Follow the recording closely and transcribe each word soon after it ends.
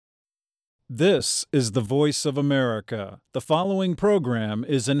This is the voice of America. The following program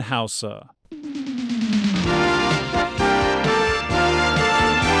is in Hausa.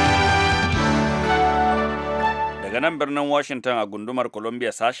 Daga nan birnin Washington a gundumar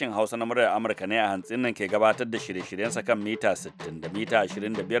Columbia sashen Hausa na muryar Amurka ne a hantsin nan ke gabatar da shirye-shiryensa kan mita 60 da mita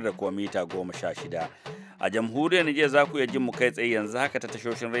 25 da kuma mita 16. A jamhuriyar Nijar za ku iya jin mu kai tsaye yanzu haka ta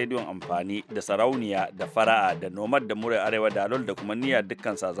tashoshin rediyon amfani da sarauniya da fara'a da nomad da muryar arewa da alol da kuma niyyar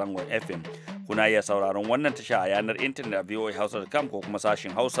dukkan sazangon FM. Kuna iya sauraron wannan tasha a yanar intanet a voahausa.com ko kuma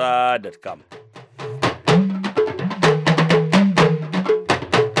sashin hausa.com.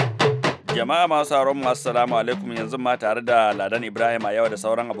 Jama'a masu sauran mu assalamu alaikum, yanzu ma tare da Ladan Ibrahim a yau da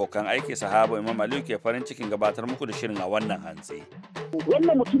sauran abokan aiki sahabo Imam Aliyu ke farin cikin gabatar muku da shirin a wannan hantsi.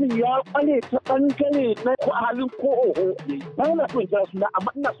 Wannan mutumin ya kware ta bangare na halin ko oho ba na son ja suna,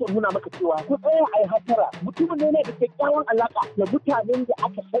 amma ina son nuna maka cewa ku tsaya a yi hatara. Mutumin ne yana da kyakkyawan alaka da mutanen da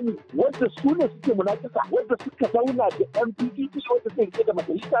aka sani wanda su ne suke munafika, wanda suka zauna da yan PDP, wanda suka rike da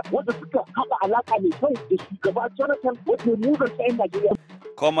majalisa, wanda suka haɗa alaka mai kyau da shugaba Jonathan, wanda mu ga tsayin Najeriya.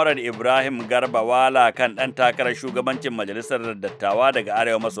 Comrade Ibrahim Garba Wala kan ɗan takarar shugabancin majalisar dattawa daga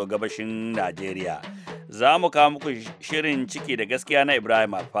arewa maso gabashin Najeriya. Za mu kawo muku shirin ciki da gaskiya na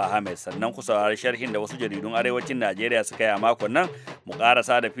Ibrahim Alfahamed, sannan ku saurari sharhin da wasu jaridun arewacin Najeriya suka yi a makon nan, mu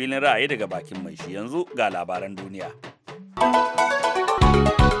ƙarasa da filin ra'ayi daga bakin mai shi. Yanzu ga labaran duniya.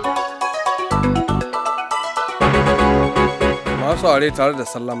 Masu aure tare da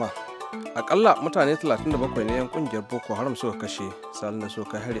sallama. Akalla mutane 37 ne 'yan kungiyar Boko Haram suka kashe salin da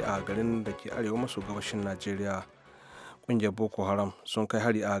suka kai hari a garin da ke arewa maso gabashin Najeriya. Kungiyar Boko Haram sun kai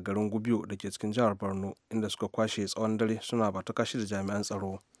hari a garin Gubiyo da ke cikin jihar Borno, inda suka kwashe tsawon dare suna bata kashi da jami'an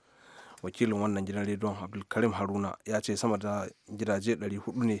tsaro. Wakilin wannan gidan rediyon Abdulkarim Haruna ya ce sama da gidaje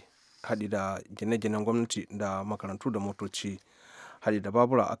 400 ne, haɗi da gine-ginen gwamnati da makarantu da motoci, haɗi da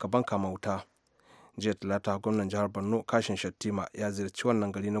babura aka banka wuta. Jiya talata gwamnan jihar Borno Kashin Shattima ya ziyarci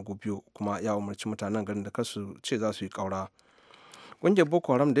wannan gari na Gubiyo, kuma ya umarci mutanen garin da kasu ce za su yi ƙaura. Ƙungiyar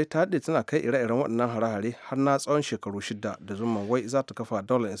Boko Haram dai ta daɗe tana kai ire-iren waɗannan hare-hare har na tsawon shekaru 6 da zumman wai za ta kafa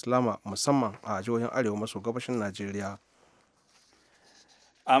daular Islama musamman a jihohin arewa maso gabashin Najeriya.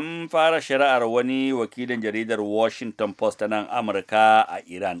 An fara shari'ar wani wakilin jaridar Washington Post ta nan Amurka a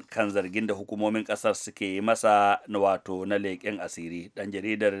Iran kan zargin da hukumomin kasar suke yi masa na leƙen asiri. Dan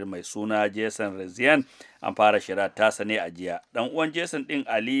jaridar mai suna Jason Rezian an fara shari'ar tasa ne a jiya. Dan uwan Jason din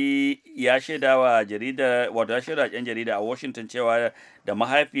Ali ya shaidawa yan jarida a Washington cewa da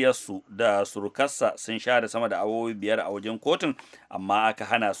mahaifiyarsu da surukarsa sun share sama da awowi 5 a wajen kotun, amma aka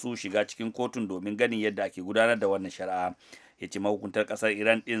hana su shiga cikin kotun domin ganin yadda ake gudanar da wannan shari'a. Ya ce mahukuntar kasar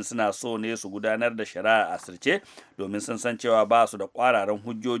Iran din suna so ne su gudanar da shari'a a asirce domin sun san cewa ba su da kwararan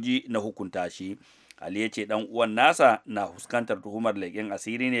hujjoji na hukunta shi. Ali ya ce dan uwan nasa na fuskantar tuhumar leƙen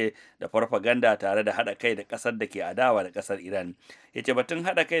asiri ne da farfaganda tare da haɗa kai da ƙasar da ke adawa da ƙasar Iran. Ya ce batun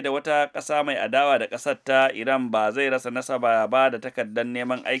haɗa kai da wata ƙasa mai adawa da ƙasar ta Iran ba zai rasa nasaba ba da takardar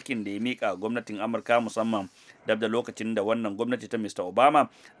neman aikin da ya miƙa gwamnatin Amurka, musamman dab da lokacin da wannan gwamnati ta Mr. Obama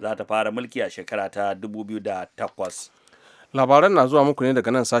za ta fara mulki a shekara ta 2008. Labaran na zuwa muku ne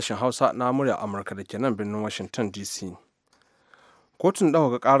daga nan sashen Hausa na murya Amurka da ke nan birnin Washington DC. Kotun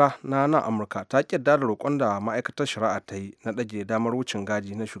ɗaukaka ƙara na nan Amurka ta ƙyarda da roƙon da ma'aikatar shari'a ta yi na ɗage damar wucin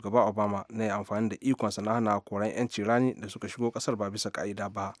gadi na shugaba Obama na yi amfani da ikonsa na hana koran 'yanci rani da suka shigo ƙasar ba bisa ƙa'ida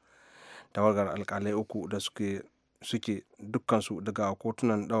ba. Tawagar alƙalai uku da suke dukkansu daga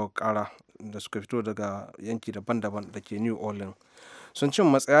kotunan ɗaukaka ƙara da suka fito daga yanki daban-daban da ke New Orleans sun cin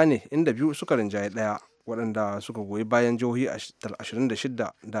matsaya ne, inda biyu suka rinjaye ɗaya, waɗanda suka goyi bayan jihohi 26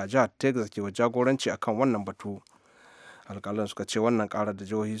 da jihar Texas ke wa jagoranci akan wannan batu. Alƙalan suka ce wannan ƙarar da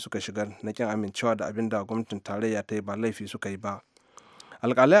jihohi suka shigar na kin amincewa da abin da gwamnatin tarayya ta yi ba laifi suka yi ba.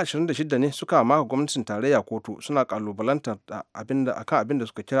 Alƙalai 26 ne suka maka gwamnatin tarayya kotu, suna ƙalubalantar akan abin da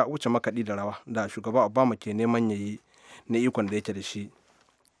suka kira wuce makaɗi da rawa da shugaba Obama ke neman ya yi na ikon da yake da shi.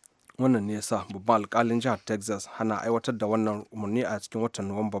 Wannan ne yasa babban alƙalin jihar Texas hana aiwatar da wannan umarni a cikin watan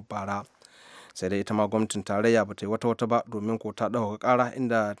Nuwamban bara. Sai dai ita ma gwamnatin tarayya ba ta yi wata ba, domin ko ta ɗauka ƙara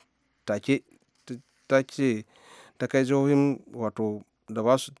inda ta kai jihohin wato da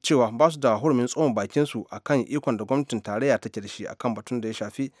ba su cewa ba su da hurumin tsohon bakin su akan ikon da gwamnatin tarayya take da shi akan batun da ya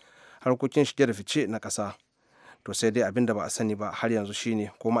shafi harkokin shige da fice na ƙasa. To sai dai abin da ba a sani ba har yanzu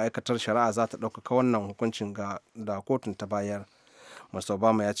shine ko ma'aikatar shari'a za ta ɗaukaka wannan hukuncin da kotun ta bayar. Mr.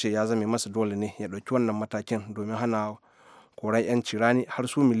 Obama ya ce ya zame masa dole ne ya ɗauki wannan matakin domin hana koran 'yanci rani har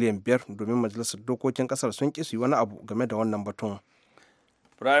su miliyan 5, domin majalisar dokokin kasar sun ƙi su yi wani abu game da wannan batun.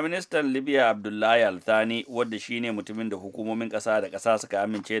 Firaministan Libya Abdullahi Althani, wadda shine mutumin da hukumomin ƙasa da ƙasa suka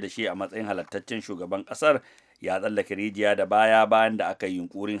amince da shi a matsayin halattaccen shugaban ƙasar, ya tsallake rijiya da baya bayan da aka yi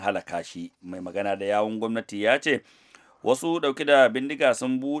yunkurin halaka shi. Mai magana da yawun gwamnati ya ce wasu ɗauki da bindiga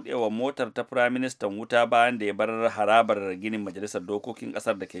sun buɗe wa motar ta firaministan wuta bayan da ya bar harabar ginin majalisar dokokin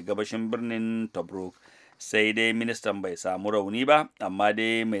ƙasar da ke gabashin birnin Tobruk. Sai dai ministan bai samu rauni ba, amma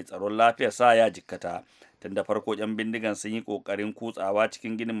dai mai tsaron lafiyarsa ya jikkata. Tun da farko 'yan bindigan sun yi ƙoƙarin kutsawa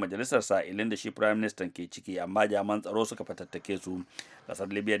cikin ginin majalisar sa'ilin da shi firaministan ke ciki, amma jami'an tsaro suka fatattake su.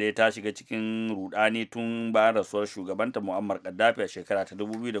 Ƙasar Libya dai ta shiga cikin rudani tun bayan rasuwar shugabanta Muammar Gaddafi a shekara ta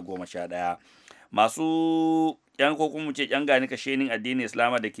 2011. Masu yan ko kuma mu ce yan gani kashenin addinin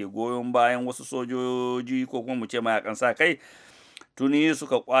Islama da ke goyon bayan wasu sojoji ko kuma mu ce mayakan sa kai tuni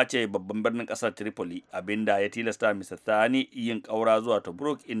suka kwace babban birnin kasar Tripoli, abinda ya tilasta Mr. Thani yin kaura zuwa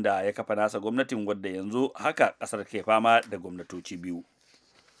Tobruk inda ya kafa nasa gwamnatin wadda yanzu haka kasar ke fama da gwamnatoci biyu.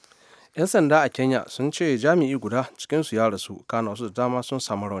 'Yan sanda a Kenya sun ce jami'i guda cikinsu ya rasu, kana wasu da dama sun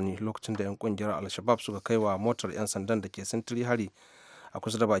samu rauni lokacin da 'yan kungiyar Al-Shabab suka kai wa motar 'yan sandan da ke sintiri hari a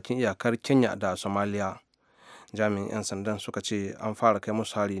kusa da bakin iyakar Kenya da Somalia. Jami'in 'yan sandan suka ce an fara kai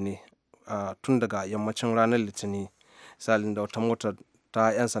musu hari ne tun daga yammacin ranar Litinin, salin da wata motar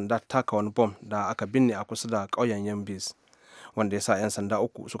ta 'yan sanda taka wani bom da aka binne a kusa da ƙauyen Yambis, wanda ya sa 'yan sanda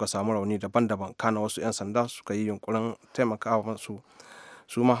uku suka samu rauni daban-daban, kana wasu 'yan sanda suka yi yunkurin taimakawa masu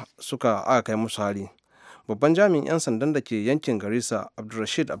su ma suka aka kai musu hari. Babban jami'in 'yan sandan da ke yankin Garissa,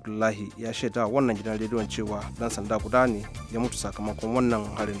 Abdulrashid Abdullahi, ya shaida wannan gidan rediyon cewa dan sanda guda ne ya mutu sakamakon wannan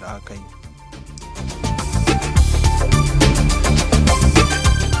harin da aka kai.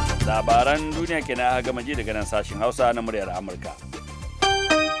 Labaran duniya kenan aka gama ji daga nan sashin Hausa na muryar Amurka.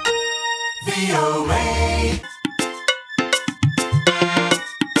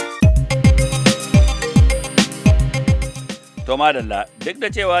 To madalla, duk da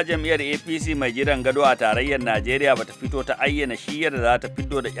cewa jam'iyyar APC mai jiran gado a tarayyar Najeriya bata fito ta ayyana shiyar da za ta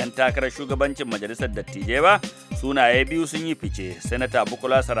fito da 'yan takarar shugabancin majalisar dattijai ba, sunaye biyu sun yi fice, Sanata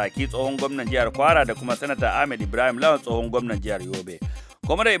Bukola Saraki tsohon gwamnan jihar Kwara da kuma Sanata Ahmed Ibrahim Lawan tsohon gwamnan jihar Yobe.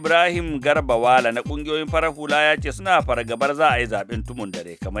 Kwamar Ibrahim Garba Wala na kungiyoyin farar hula ya ce suna fargabar za a yi zaben tumun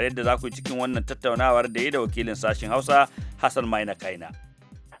dare, kamar yadda za ku yi cikin wannan tattaunawar da ya da wakilin sashen Hausa Hassan Maina Kaina.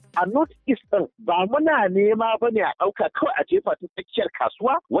 A North East ɗin ba muna nema ba ne a ɗauka kawai a jefa ta tsakiyar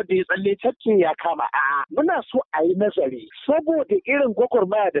kasuwa wanda ya tsalle tafkin ya kama. A'a, muna so a yi nazari saboda irin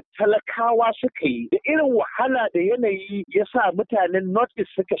gwagwarmaya da talakawa suka yi da irin wahala da yanayi ya sa mutanen North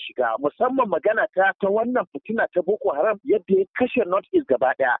East suka shiga, musamman magana ta wannan fitina ta Boko Haram yadda ya kashe North East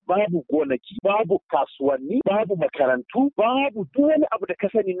gaba ɗaya. Babu gonaki, babu kasuwanni, babu makarantu, babu duk wani abu da ka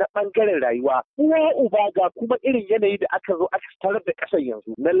sani na ɓangaren rayuwa. Uwa uba ga kuma irin yanayi da aka zo aka tarar da ƙasar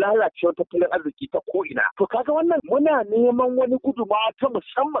yanzu lalacewar tattalin arziki ta ko'ina. To kaga wannan muna neman wani gudunmawa ta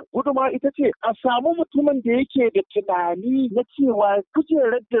musamman. Gudunmawa ita ce a samu mutumin da yake da tunani na cewa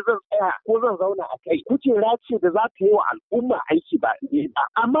kujerar da zan tsaya ko zan zauna a kai kujera ce da za ta yi wa al'umma aiki ba.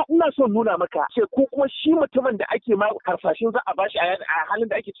 Amma ina son nuna maka ce ko kuma shi mutumin da ake ma harsashin za a bashi a halin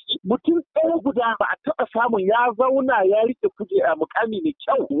da ake ciki mutum ɗaya guda ba a taɓa samun ya zauna ya riƙe kujera mukami mai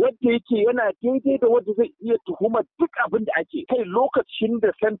kyau wanda yake yana daidai da wanda zai iya tuhumar duk abin da ake kai lokacin da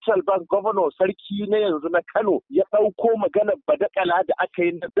Central Bank Governor sarki na yanzu na Kano ya ɗauko maganar badakala da aka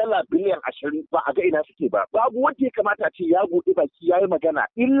yi na dala biliyan 20 ba a ga ina suke ba. Babu wanda ya kamata a ce ya buɗe baki ya yi magana.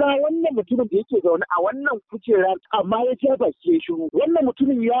 Illa wannan mutumin da yake zaune a wannan kujera amma ya ja baki ya shiru. Wannan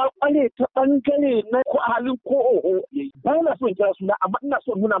mutumin ya ƙware ta ɓangare na halin ko oho. Ba na son kira suna amma ina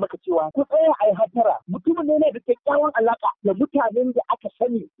son nuna maka cewa ku tsaya a yi hatara. Mutumin ne yana da kyakkyawan alaƙa da mutanen da aka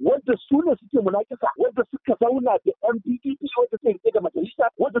sani wanda su ne suke munakisa wanda suka zauna da MPDP wanda suke rike da majalisa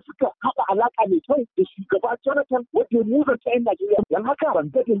wanda suka haɗa alaƙa mai kyau da shugaba Jonathan wanda ya muzanta 'yan Najeriya. Don haka ban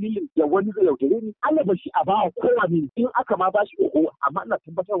ga dalilin da wani zai yaudare ni. Allah ba shi a ba kowa ne in aka ma ba shi oho amma ina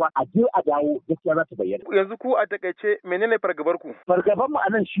tabbatarwa a je a dawo gaskiya za ta bayyana. Yanzu ku a takaice menene fargabar ku? Fargabar mu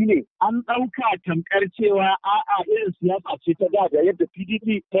anan shine an ɗauka tamkar cewa a'a irin siyasa ce ta da yadda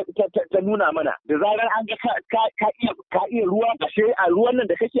PDP ta nuna mana. Da zarar an ga ka iya ruwa ashe a ruwan nan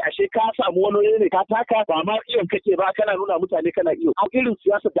da kake ashe ka samu wani ne ka taka ba ma iyon kake ba kana nuna mutane kana iyo. A irin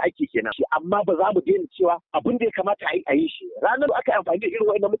siyasar da ake kenan amma ba za mu daina cewa abin da ya kamata a yi shi ranar da aka amfani da irin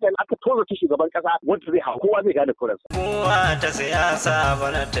wa'annan mutane aka tozo ta shugaban kasa wanda zai hau kowa zai gane kuransa. Kowa ta siyasa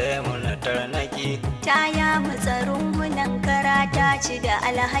bana ta muna tarnaki ta ya matsarin munan karata ci da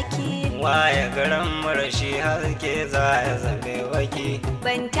alhaki waye garan marashi haske za ya zabe waki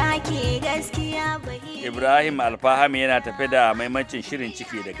ban take gaskiya ba. Ibrahim Alfahami yana tafe da maimacin shirin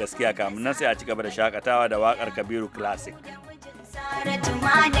ciki da gaskiya, kamun nan sai a ci gaba da shakatawa da wakar Kabiru Classic. Saratu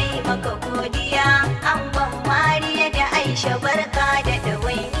ma dai maka godiya, an ban Mariya da Aisha barka da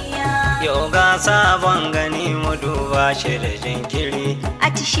dawainiya. Yau ga sabon gani mu duba shi da jinkiri.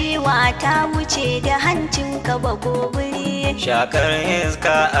 Atishewa ta wuce da hancinka ba gobiri. Shakar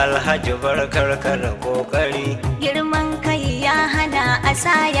iska alhaji barkar ka da kokari. Girman kai ya hana a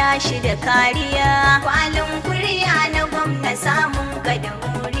saya shi da kariya. Kwalin kuriya na gwamna samun ka da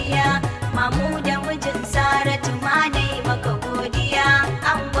moriya. Mamu da mijin Saratu ma dai maka godiya.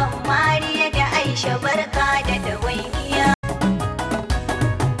 Angon Mariya da Aisha barka da dawainiya.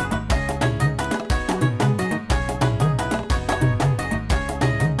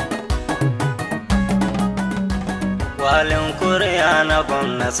 Kwalin kuriya na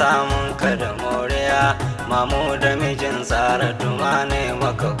gwamna samun ka da moriya. Mamu da mijin Saratu ma ne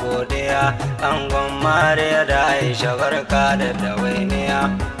maka godiya. Angon Mariya da Aisha barka da dawainiya.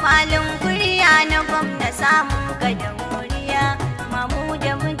 Kwalin kuriya na gwamna samun ka da moriya. Mamu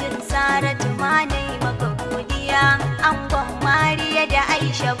da mijin Saratu ma ne maka godiya. Angon Mariya da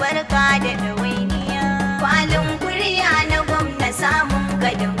Aisha barka da dawainiya. Kwalin kuriya na gwamna samun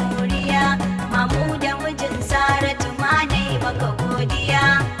ka da moriya. Mamu da mijin Saratu ma ne maka godiya.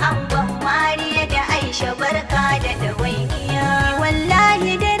 Angon Mariya da Aisha barka da dawainiya.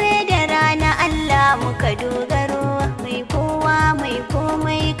 Wallahi dare da rana Allah muka dogaro. Mai kowa mai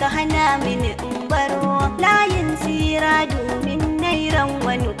komai ka hana mini in baro. Layin tsira domin nairan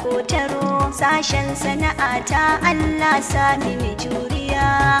wani kotaro. Sashen sana'ata Allah sa mini juriya.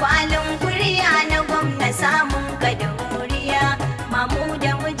 Kwalin kuriya na gwamna samun ka da moriya. Mamu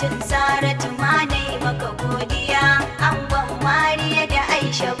da mijin Saratu ma dai maka godiya. Angon Mariya da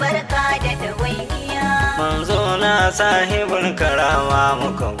Aisha barka da dawainiya. Manzo na sahibin karama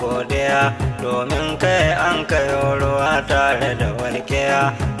muka godiya. Domin kai an kayo ruwa tare da walkiya.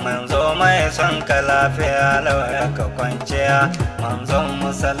 Manzo mai son ka lafiya lauya ka kwanciya. Manzon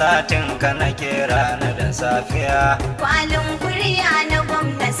musalatin ka na kira na da safiya. Kwalin kuriya na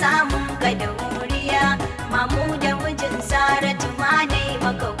gwamna samun ka da moriya. Mamu da mijin Saratu ma dai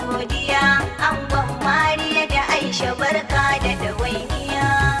maka godiya. Angon Mariya da Aisha barka da dawainiya.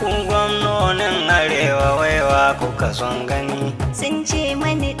 Ku gwamnonin arewa waiwa kuka son gani. Sun ce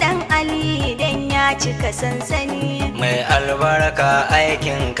mani dan Ali dan ya cika sansani. Mai albarka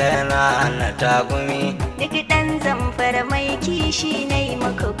aikin kai na hana tagumi. Duk dan Zamfara mai kishi nai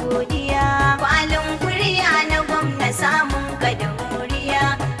maka godiya. Kwalin kuriya na gwamna samun ka da moriya.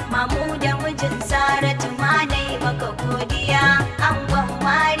 Mamu da mijin Saratu ma nai maka godiya. Angon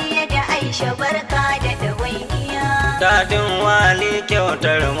Mariya da Aisha barka da dawainiya. Dadin wali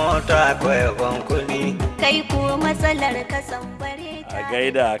kyautar mota kwai kuɗi. Kai ko matsalar kasan bare ta. A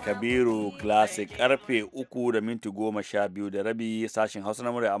gaida Kabiru Classic karfe 3:12 sashen Hausa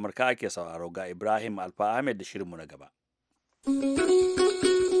na murya Amurka ake sauraro ga Ibrahim Alfa Ahmed da shirinmu na gaba.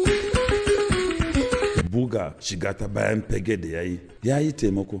 Buga shiga ta bayan fage da ya yi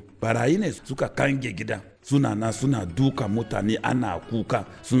taimako. Barayi ne suka kange gida suna duka mutane ana kuka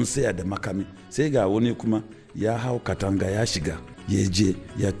sun saya da makami. Sai ga wani kuma ya hau katanga ya shiga ya je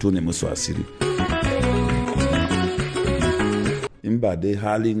ya tone musu asiri. In ba dai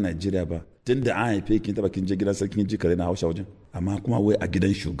halin Najeriya ba, tun da an haife kin taba kin je gidan sarkin ji kare na haushe wajen, amma kuma wai a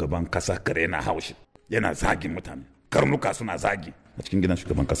gidan shugaban kasa kare na haushe yana zagin mutane, karnuka suna zagi a cikin gidan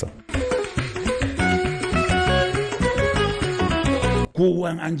shugaban kasa. Kowa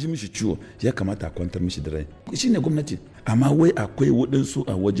an ji mishi ciwo ya kamata a kwantar mishi da rai, shi ne gwamnati. Amma wai akwai waɗansu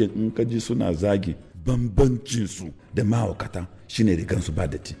a wajen in ka ji suna zagi, bambancinsu da mahaukata shine rigansu ba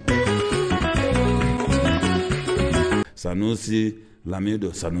datti. Sanusi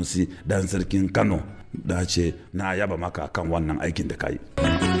Lamido Sanusi dan sarkin Kano da ce na yaba maka kan wannan aikin da ka yi.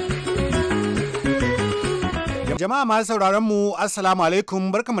 Jama'a masu sauraron mu assalamu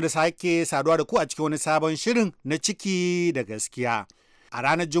alaikum, barkamu da sake saduwa da ku a cikin wani sabon shirin na ciki da gaskiya. A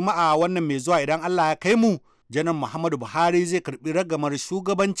ranar Juma'a wannan mai zuwa idan Allah ya kai mu, Janar Muhammadu Buhari zai karbi ragamar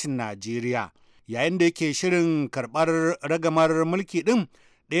shugabancin Najeriya. Yayin da yake shirin karbar ragamar mulki din,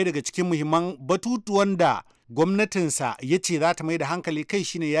 ɗaya daga cikin muhimman batutuwan da gwamnatinsa ya ce za ta mai da hankali kai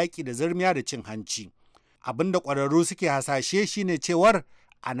shine yaƙi da zarmiya da cin hanci. Abin da ƙwararru suke hasashe shine cewar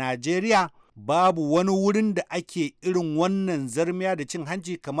a Najeriya babu wani wurin da ake irin wannan zarmiya da cin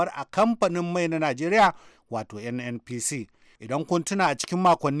hanci kamar a kamfanin mai na Najeriya wato NNPC. Idan kun tuna a cikin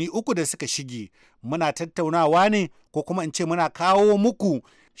makonni 3 da suka shige muna tattaunawa ne ko kuma in ce muna kawo muku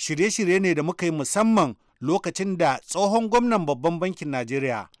shirye-shirye ne da muka yi musamman lokacin da tsohon gwamnan babban bankin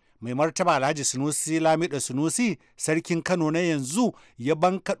Najeriya mai martaba Alhaji Sunusi Lamido Sunusi sarkin Kano na yanzu ya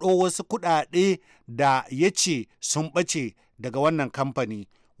bankaɗo wasu kuɗaɗe da ya ce sun ɓace daga wannan kamfani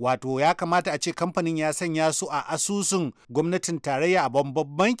wato ya kamata a ce kamfanin ya sanya su a asusun gwamnatin tarayya a babban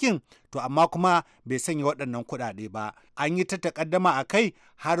bankin, to amma kuma bai sanya waɗannan kuɗaɗe ba. An yi ta takaddama a kai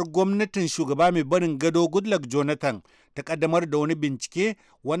har gwamnatin shugaba mai barin gado Goodluck Jonathan ta kaddamar da wani bincike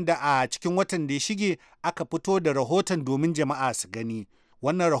wanda a cikin watan da ya shige aka fito da rahoton domin jama'a su gani.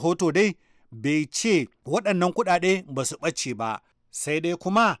 Wannan rahoto dai bai ce waɗannan kuɗaɗe ba su ɓace ba, sai dai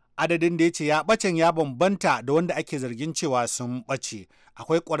kuma adadin da ya ce ya ɓacen ya bambanta da wanda ake zargin cewa sun ɓace.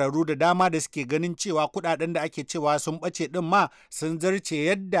 Akwai ƙwararru da dama da suke ganin cewa kuɗaɗen da ake cewa sun ɓace ɗin ma sun zarce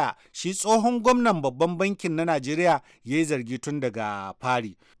yadda shi tsohon gwamnan babban bankin na Najeriya ya yi zargi tun daga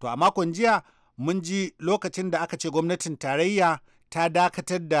fari. To a makon jiya mun ji lokacin da aka ce gwamnatin tarayya ta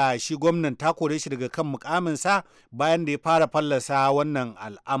dakatar da shi gwamnan, ta kore shi daga kan mukaminsa bayan da ya fara fallasa wannan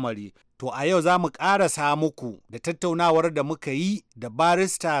al'amari. To a yau za mu ƙarasa muku da tattaunawar da muka yi da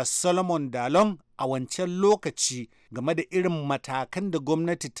barista Solomon Dalon a wancan lokaci game da irin matakan da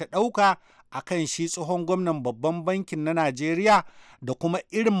gwamnati ta ɗauka a kan shi tsohon gwamnan babban bankin na Najeriya da kuma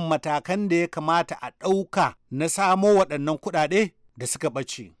irin matakan da ya kamata a ɗauka na samo waɗannan kuɗaɗe da suka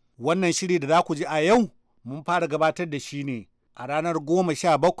ɓace. Wannan shiri da za ku ji a yau mun fara gabatar da shi ne a ranar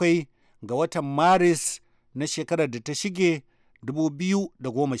 17 ga watan Maris na shekarar da ta shige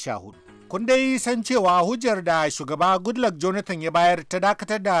 2014. Kun dai san cewa hujjar da shugaba Goodluck Jonathan ya bayar ta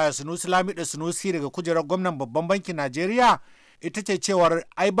dakatar da Sunusi Lamido Sunusi daga kujerar gwamnan babban bankin Najeriya ita ce cewar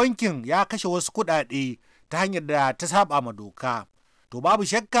ai bankin ya kashe wasu kuɗaɗe ta hanyar da ta saba ma doka. To babu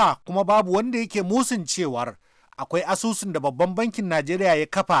shakka kuma babu wanda yake musun cewar akwai asusun da babban bankin Najeriya ya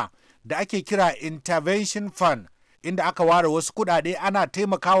kafa da ake kira Intervention Fund, inda aka ware wasu kuɗaɗe ana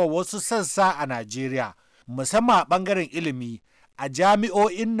taimakawa wasu sassa a Najeriya, musamman a ɓangaren ilimi a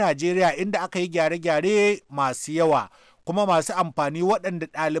jami'o'in Najeriya, inda aka yi gyare-gyare masu yawa kuma masu amfani waɗanda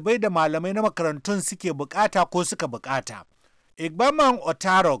ɗalibai da malamai na makarantun suke bukata ko suka bukata. Igbaman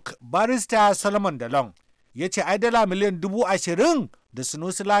Otarok, barista Solomon Dalon, ya ce ai dala miliyan 20,000 da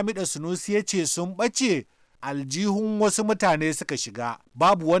Sunusi Lamido Sunusi ya ce sun ɓace aljihun wasu mutane suka shiga,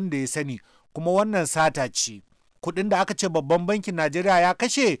 babu wanda ya sani, kuma wannan sata ce. Kuɗin da aka ce babban bankin Najeriya ya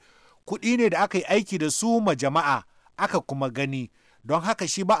kashe kuɗi ne da aka yi aiki da su ma jama'a, aka kuma gani, don haka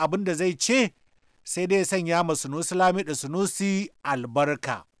shi ba abin da zai ce sai dai sanya ma Sunusi Lamido Sunusi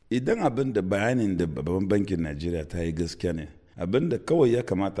albarka. Idan abin da bayanin da babban bankin Najeriya ta yi gaskiya ne, abin da kawai ya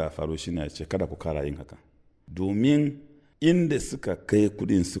kamata a faru shi ne ce kada ku kara yin haka. Domin inda suka kai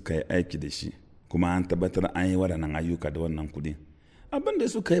kudin suka yi aiki da shi, kuma an tabbatar an yi waɗannan ayyuka da wannan kudin, abin da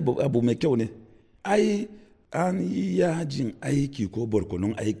suka yi abu mai kyau ne. Ai an yi yajin aiki ko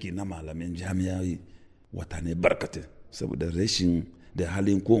barkonon aiki na malamin jami'ai watanni barkatai saboda rashin da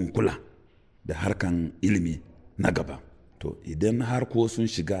halin ko kula da harkan ilimi na gaba. To idan har ko sun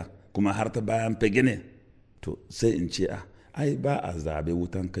shiga kuma har ta bayan fage ne, to sai in ce ai ba a zabe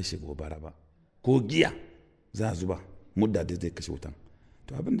wutan kashe gobara ba, ko giya za a zuba mudda da zai kashe wutan.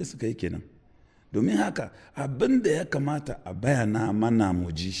 To abin da suka yi kenan. Domin haka abin da ya kamata a bayana mana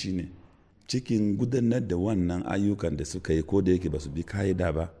mu ji shine cikin gudanar da wannan ayyukan da suka yi, ko da yake ba su bi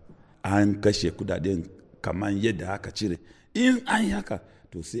ka'ida ba, an kashe kudaden kamar yadda aka cire. In an yi haka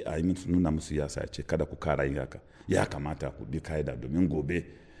to sai a yi nuna musu yasa ce kada ku kara yin haka, ya kamata ku bi ka'ida domin gobe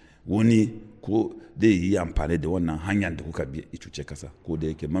wani ko zai yi amfani da wannan hanyar da kuka bi cuce kasa, ko da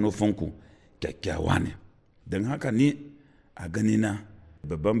yake manufanku kyakkyawa ne. Don haka ni a ganina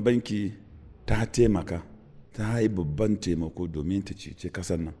babban banki ta taimaka, ta yi babban taimako domin ta cece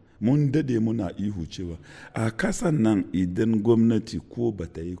kasan nan. Mun dade muna ihu cewa a kasan nan idan gwamnati ko ba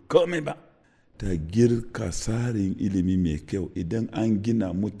ta yi komai ba, ta girka tsarin ilimi mai kyau, idan an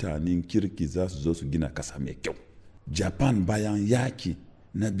gina mutanen kirki za su zo su gina kasa mai kyau. Japan bayan yaki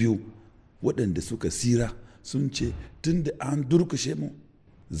na biyu waɗanda suka sira sun ce tun da an durkushe mu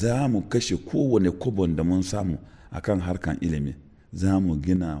za mu kashe kowane kobon da mun samu akan harkan ilimi, za mu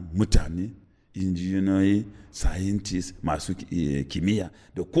gina mutane injiniyoyi, scientists, masu kimiyya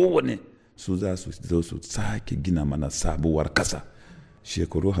da kowane su za su zo su sake gina mana sabuwar kasa.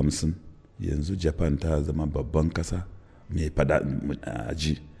 Shekaru 50 yanzu Japan ta zama babban kasa mai fada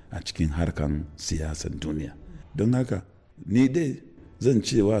aji a cikin harkan siyasan duniya. Don haka ni dai zan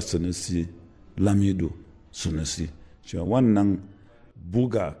cewa Sunusi Lamido Sunusi cewa wannan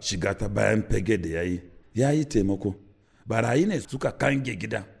buga shiga ta bayan fage da ya yi taimako. Barayi ne suka kange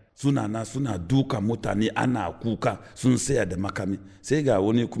gida, suna duka mutane, ana kuka, sun saya da makami, sai ga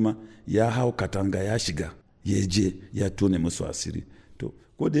wani kuma ya hau katanga ya shiga, ya je ya tone musu asiri. To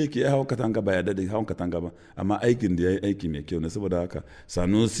ko da yake ya hau katanga ba ya dade hau katanga ba, amma aikin da ya yi aiki mai kyau ne. Saboda haka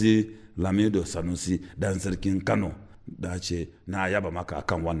Sunusi Lamido Sunusi dan sarkin Kano da ce na yaba maka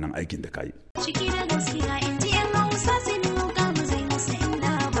akan wannan aikin da ka yi. Ciki da gaskiya in ji yan Hausa sai mu ga mu zai musu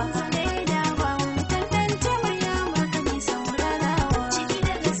inda ba.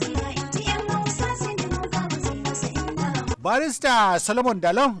 Barista Solomon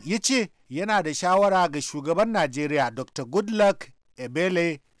Dalon ya ce yana da shawara ga shugaban Najeriya Dr. Goodluck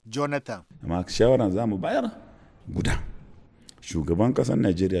Ebele Jonathan. Amma shawaran za mu bayar guda. Shugaban ƙasar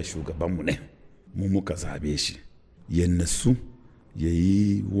Najeriya shugabanmu ne, mu muka zabe shi. Ya nasu ya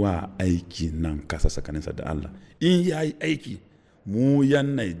yi wa aiki nan kasa tsakaninsa da Allah. In ya yi aiki, mu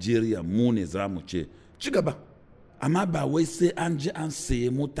yan Najeriya mu ne za mu ce ci gaba. Amma ba wai sai an ji an saye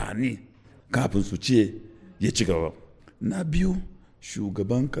mutane kafin su ce ya ci gaba. Na biyu,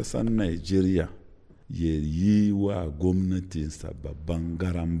 shugaban ƙasar Najeriya ya yi wa gwamnatinsa babban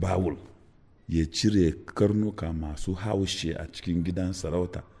garan bawul, ya cire karnuka masu haushe a cikin gidan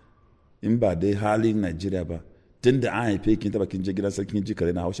sarauta. In ba dai halin Najeriya ba, tun da an haife kin taba kin je gidan sarkin ji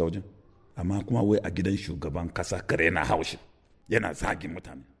kare na haushe wajen, amma kuma wai a gidan shugaban kasa kare na haushe yana zagin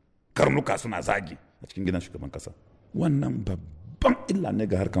mutane, karnuka suna zagi a cikin gidan shugaban kasa. Wannan babban illa ne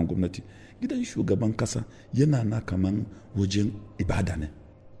ga harkan gwamnati. Gidan shugaban kasa yana na kaman wajen ibada ne.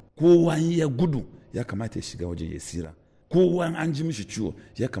 Kowa ya gudu ya kamata ya shiga wajen ya sira, kowa an ji mishi ciwo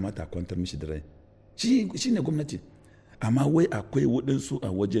ya kamata a kwantar mishi da rai. Shi ne gwamnati. Amma wai akwai waɗansu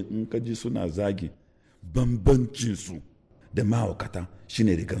a wajen in kaji suna zagi, bambancinsu da mahaukata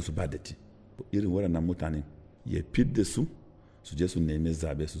shine rigansu ba datti. Irin waɗannan mutane ya fidda su je su nemi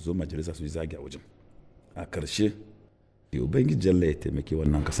zabe su zo majalisa su yi zagi a wajen. A ƙarshe Ubangiji Allah ya taimake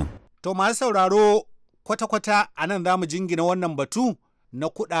wannan kasan. To masu sauraro, kwata-kwata a nan za mu jingina wannan batu na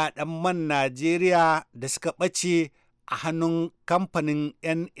kuɗaɗen man Najeriya da suka ɓace a hannun kamfanin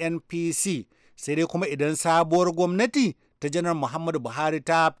NNPC, sai dai kuma idan sabuwar gwamnati ta janar Muhammadu Buhari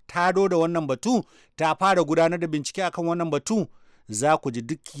ta tado da wannan batu, ta fara gudanar da bincike akan wannan batu, za ku ji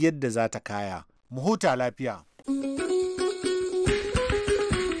duk yadda za ta kaya. Mu huta lafiya.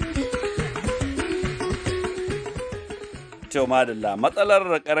 Cewa madalla, matsalar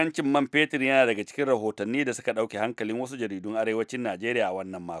karancin man fetur yana daga cikin rahotanni da suka ɗauke hankalin wasu jaridun arewacin Najeriya a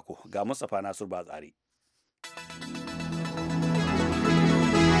wannan mako. Ga Mustapha Nasir Batsari.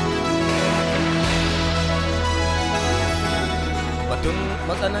 Batun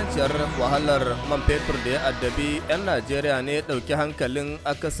matsananciyar wahalar man fetur da ya addabi 'yan Najeriya ne ɗauki hankalin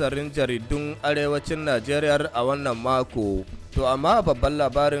akasarin jaridun arewacin Najeriya a wannan mako. To amma babban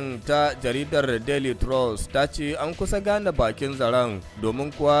labarin ta jaridar Daily Trust ta ce an kusa gane bakin zaren,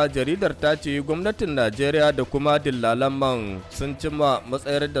 domin kuwa jaridar ta ce gwamnatin Najeriya da kuma dillalan man sun cimma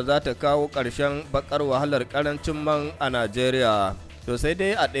matsayar da za ta kawo ƙarshen bakar wahalar ƙarancin man a Najeriya. To sai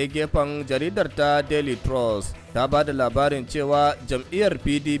dai a ɗaya gefen jaridar ta Daily Trust ta ba da labarin cewa jam'iyyar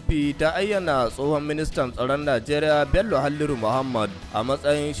PDP ta ayyana tsohon ministan tsaron Najeriya Bello Halliru Muhammad a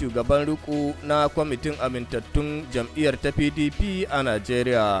matsayin shugaban riko na kwamitin amintattun jam'iyyar ta PDP a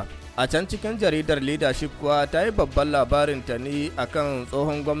Najeriya. A can cikin jaridar Leadership kuwa ta yi babban labarin ta ne akan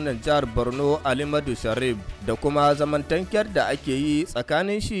tsohon gwamnan jihar Borno Alimadu Sharif da kuma zamantankiyar da ake yi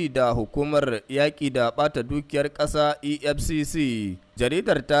tsakanin shi da hukumar yaƙi da ɓata dukiyar ƙasa EFCC.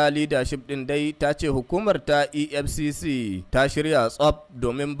 Jaridar ta Leadership ɗin dai ta ce hukumar ta EFCC ta shirya tsaf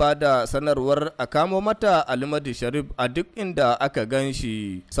domin ba da sanarwar a kamo mata Alimadu Sharif a duk inda aka gan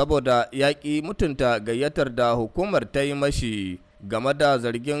shi, saboda yaƙi mutunta gayyatar da hukumar ta yi mashi game da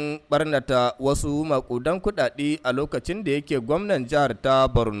zargin barnata wasu makudan kuɗaɗe a lokacin da yake gwamnan jihar ta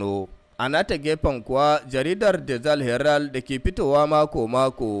Borno. A nata gefen kuwa jaridar Dezal Herald da ke fitowa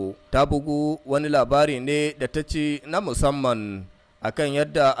mako-mako ta bugu wani labari ne da ta ce na musamman akan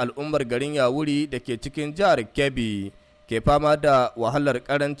yadda al'ummar garin Yawuri da ke cikin jihar Kebbi ke fama da wahalar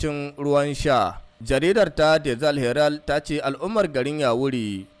karancin ruwan sha. Jaridar ta Dezal Herald ta ce al'ummar garin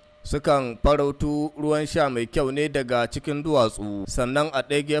Yawuri sukan farautu ruwan sha mai kyau ne daga cikin duwatsu, sannan a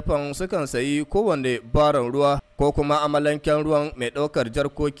ɗaya gefen sukan sayi kowane baron ruwa ko kuma amalanken ruwan mai ɗaukar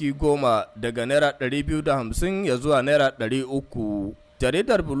jarkoki 10 daga naira 250 ya zuwa naira 300.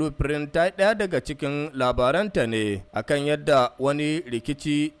 Jaridar Blueprint ta yi ɗaya daga cikin labaranta ne akan yadda wani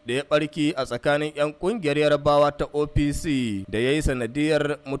rikici da ya ɓarki a tsakanin 'yan ƙungiyar Yarbawa ta OPC da ya yi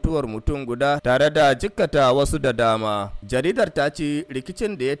sanadiyar mutuwar mutum guda tare da jikkata wasu da dama. Jaridar ta ce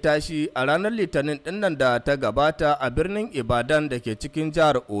rikicin da ya tashi a ranar Litinin ɗinnan da ta gabata a birnin Ibadan da ke cikin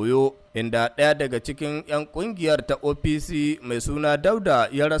jihar Oyo, inda ɗaya daga cikin 'yan ƙungiyar ta OPC mai suna Dauda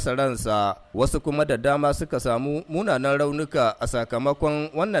ya rasa ransa, wasu kuma da dama suka samu munanan raunuka a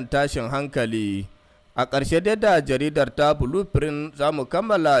sakamakon wannan tashin hankali. A ƙarshe dai da jaridar ta Blueprint za mu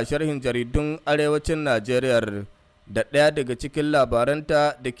kammala sharhin jaridun arewacin Najeriya da ɗaya daga cikin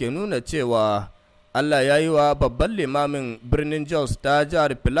labaranta da ke nuna cewa Allah ya yi wa babban limamin birnin Jos ta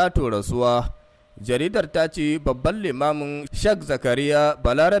jihar Filato rasuwa. Jaridar ta ce babban limamin Sheikh Zakariya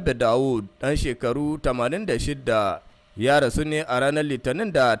Balarabe Dawud ɗan shekaru 86 ya rasu ne a ranar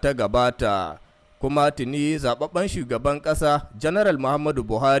Litinin da ta gabata. kuma tuni zababben shugaban ƙasa General Muhammadu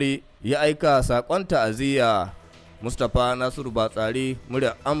Buhari ya aika saƙon ta'aziyya. Mustapha Nasiru Batsari,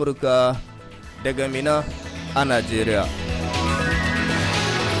 muryar Amurka daga Mina a Najeriya.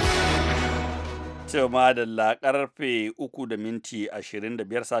 Cewa da karfe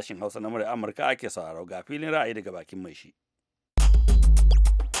 3:25 sashen Hausa na muryar Amurka ake sauraro ga filin ra'ayi daga bakin mai shi.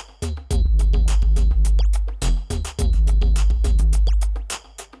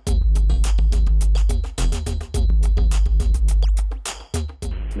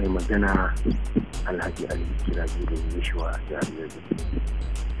 Mai magana Alhaji Ali Kira Gidan Yishuwa jihar Yobe.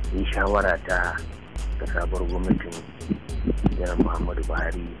 Ni shawara ta ga sabuwar gwamnatin Janar Muhammadu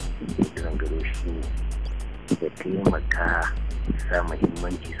Buhari da gado shi ne ya taimaka sa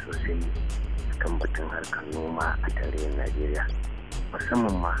muhimmanci sosai kan batun harkar noma a tarayyar Najeriya,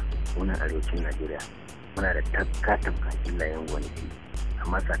 musamman ma wani arewacin Najeriya muna da tafka filayen gonaki,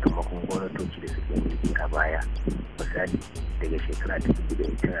 amma sakamakon gwamnatoci da suke mulki a baya, misali daga shekara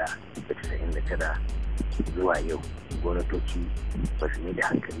 1999 zuwa yau, gwamnatoci ba su mai da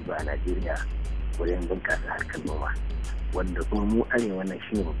hankali ba a Najeriya wajen bunƙasa harkar noma, wanda kuma mu arewa nan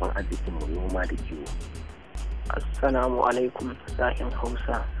shine babban arzikin mu, noma da kiwo. Assalamu alaikum sashen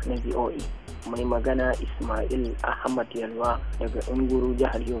Hausa na BOA. Mai magana Ismail Ahmad Yalwa daga Inguru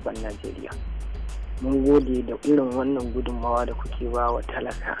jihar Yoban Najeriya. Mun gode da irin wannan gudunmawa da kuke ba wa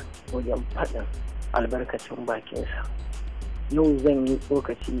talaka wajen faɗin albarkacin bakinsa. Yau zan yi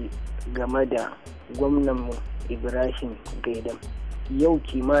tsokaci game da gwamnanmu Ibrahim Gaidam. Yau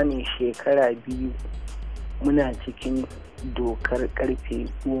kimanin shekara 2 muna cikin dokar karfe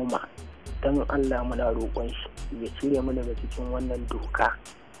 10. Don Allah muna roƙon shi ya cire mu daga cikin wannan doka,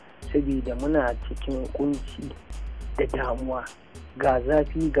 saboda muna cikin kunci da damuwa, ga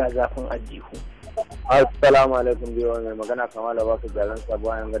zafi ga zafin aljihu. Assalamu alaikum biyo mai magana Kamala Basu Galan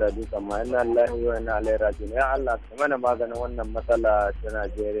Sabuwan Gada Duka, amma inna lillahi wa inna ilaihi raji'un. Ya Allah ka mana maganin wannan matsala ta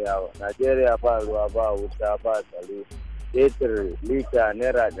Najeriya. Najeriya ba ruwa, ba wuta, ba tsaro. Fetur lita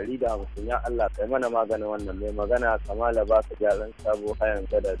naira 150. Ya Allah kai mana maganin wannan. Mai magana Kamala Basu Galan Sabuwan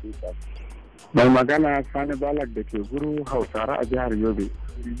Gada Duka. Mai magana Sani Balak da ke Guru Hausare a jihar Yobe.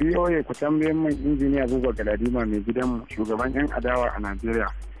 BOA ku tambayen man injiniya Buba Galadima mai gidan shugaban 'yan adawa a Najeriya.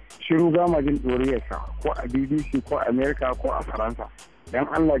 Shiru ba ma jin ɗoriyarsa ko a BBC ko a Amerika ko a Faransa. Dan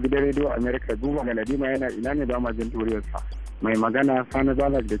Allah gidan rediyo Amerika Buba Galadima yana ina ne ba ma jin ɗoriyarsa. Mai magana Sani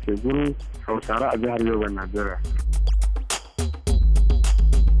Balak da ke Guru Hausare a jihar Yobe, Najeriya.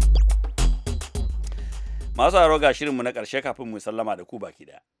 Masu haro ga shirinmu na ƙarshe kafin mu sallama da ku baki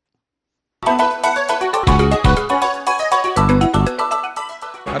daya.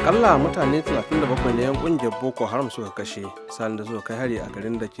 Akalla mutane 37 ne 'yan kungiyar Boko Haram suka kashe sa'an da suka kai hari a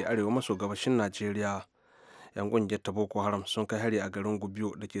garin da ke arewa maso gabashin Najeriya. 'Yan kungiyar ta Boko Haram sun kai hari a garin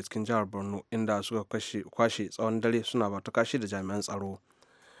Gubiyo da ke cikin jihar Borno, inda suka kwashe tsawon dare suna bata kashi da jami'an tsaro.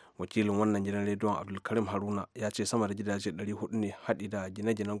 Wakilin wannan gidan rediyon Abdulkarim Haruna ya ce sama da gidaje 400 ne haɗi da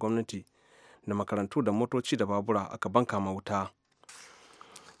gine-ginen gwamnati da makarantu da motoci da babura aka banka ma wuta.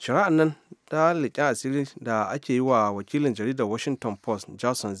 Shari'an nan ta leƙen asiri da ake yi wa wakilin jaridar Washington Post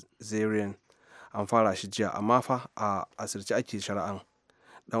Jason Zarian an fara shi jiya, amma fa a asirce ake shari'an.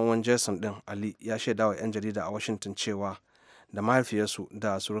 Dan uwan Jason din Ali ya shaida wa 'yan jarida a Washington cewa da mahaifiyarsu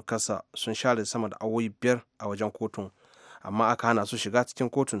da surukarsa sun share sama da awoyi 5 a wajen kotun, amma aka hana su shiga cikin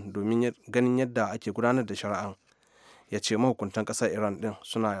kotun domin ganin yadda ake gudanar da shari'an. Ya ce mahukuntan ƙasar Iran din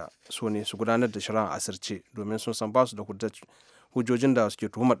suna so ne su gudanar da shari'an asirce domin sun san ba su da hujjojin da suke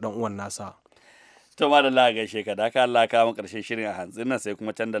tuhumar dan uwan nasa. To ma da Allah gaishe ka, da ka Allah ka mu karshen shirin a hantsin nan, sai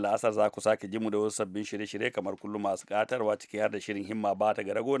kuma can da la'asar za ku sake ji mu da wasu sabbin shirye-shirye kamar kullum masu katarwa, ciki har da shirin himma ba ta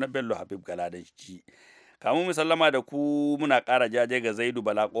garago na Bello Habib Galadanci. Kamun mu sallama da ku muna ƙara jaje ga Zaidu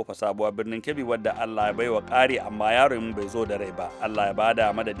Bala Kofa Sabuwa birnin Kebbi, wadda Allah ya baiwa ƙari amma yaron bai zo da rai ba. Allah ya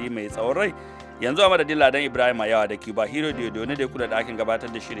bada madadi mai tsawon rai. Yanzu a madadin Ladan Ibrahim Yawa da Kiba Hero da ne da kula da ɗakin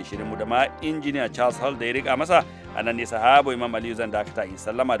gabatar da shirye-shiryen mu da ma injiniya Charles Hall da ya rika masa, a nan ne sahabo Imam Aliyu zan dakata in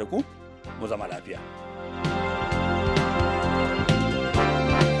sallama da ku, mu zama lafiya.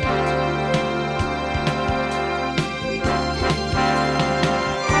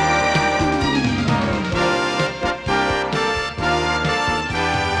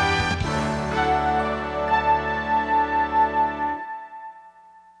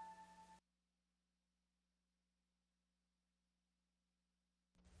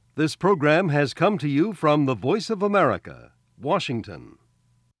 This program has come to you from the Voice of America, Washington.